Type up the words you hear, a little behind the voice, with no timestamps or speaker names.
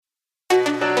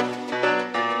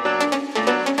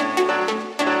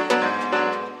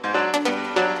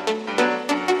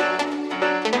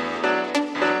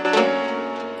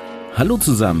Hallo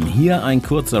zusammen, hier ein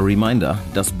kurzer Reminder.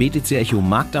 Das BTC Echo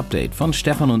Marktupdate von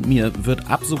Stefan und mir wird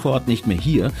ab sofort nicht mehr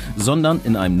hier, sondern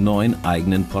in einem neuen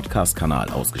eigenen Podcast-Kanal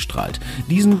ausgestrahlt.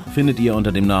 Diesen findet ihr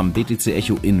unter dem Namen BTC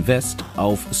Echo Invest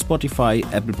auf Spotify,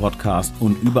 Apple Podcast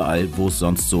und überall, wo es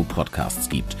sonst so Podcasts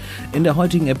gibt. In der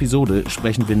heutigen Episode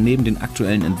sprechen wir neben den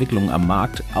aktuellen Entwicklungen am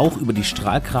Markt auch über die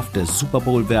Strahlkraft der Super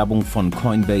Bowl-Werbung von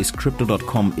Coinbase,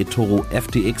 Crypto.com, eToro,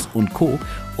 FTX und Co.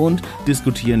 und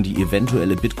diskutieren die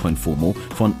eventuelle Bitcoin-FOMO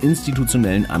von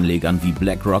institutionellen Anlegern wie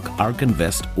BlackRock, ARK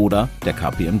Invest oder der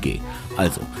KPMG.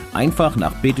 Also einfach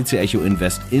nach BTC Echo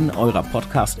Invest in eurer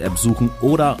Podcast-App suchen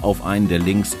oder auf einen der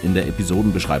Links in der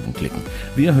Episodenbeschreibung klicken.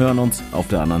 Wir hören uns auf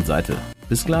der anderen Seite.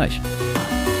 Bis gleich.